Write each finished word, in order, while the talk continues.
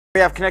We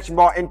have connection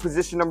ball in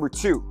position number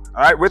 2.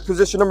 All right, with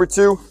position number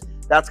 2,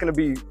 that's going to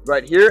be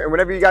right here. And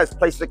whenever you guys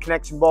place the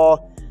connection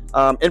ball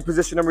in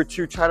position number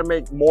 2, try to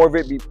make more of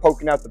it be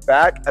poking out the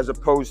back as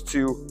opposed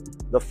to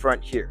the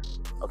front here.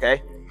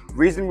 Okay.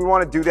 Reason we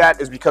want to do that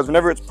is because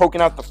whenever it's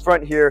poking out the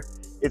front here,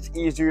 it's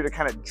easier to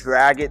kind of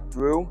drag it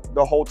through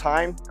the whole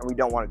time, and we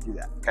don't want to do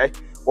that. Okay.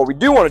 What we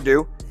do want to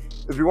do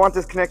is we want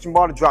this connection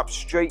ball to drop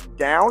straight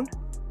down.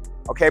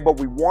 Okay, but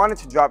we want it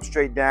to drop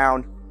straight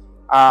down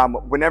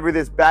whenever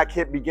this back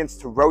hip begins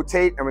to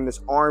rotate and when this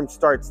arm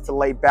starts to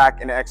lay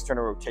back in an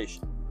external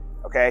rotation.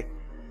 Okay,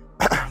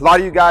 a lot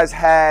of you guys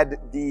had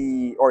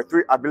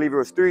I believe it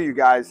was 3 of you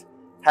guys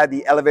had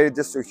the elevated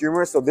distal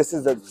humerus, so this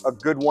is a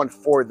good one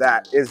for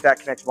that, is that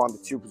connection ball in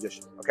the 2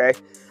 position. Okay,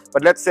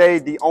 but let's say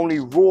the only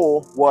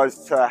rule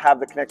was to have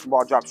the connection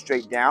ball drop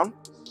straight down.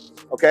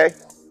 Okay,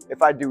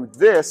 if I do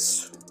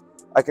this,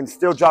 I can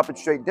still drop it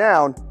straight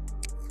down,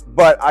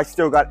 but I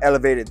still got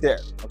elevated there.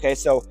 Okay,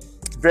 so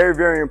it's very,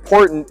 very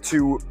important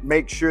to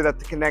make sure that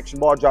the connection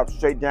ball drops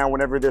straight down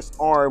whenever this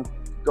arm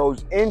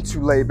goes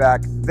into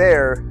layback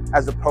there,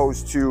 as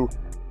opposed to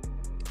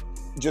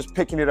just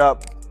picking it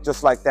up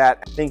just like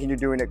that, thinking you're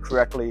doing it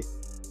correctly,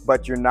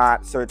 but you're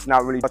not. So it's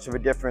not really much of a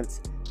difference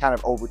kind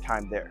of over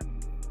time there.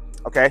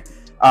 Okay,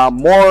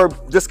 more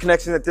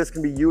disconnection that this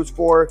can be used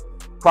for: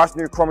 crossing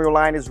your acromial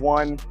line is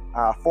one,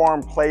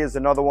 forearm play is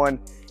another one,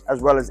 as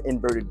well as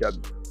inverted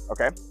W.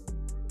 Okay.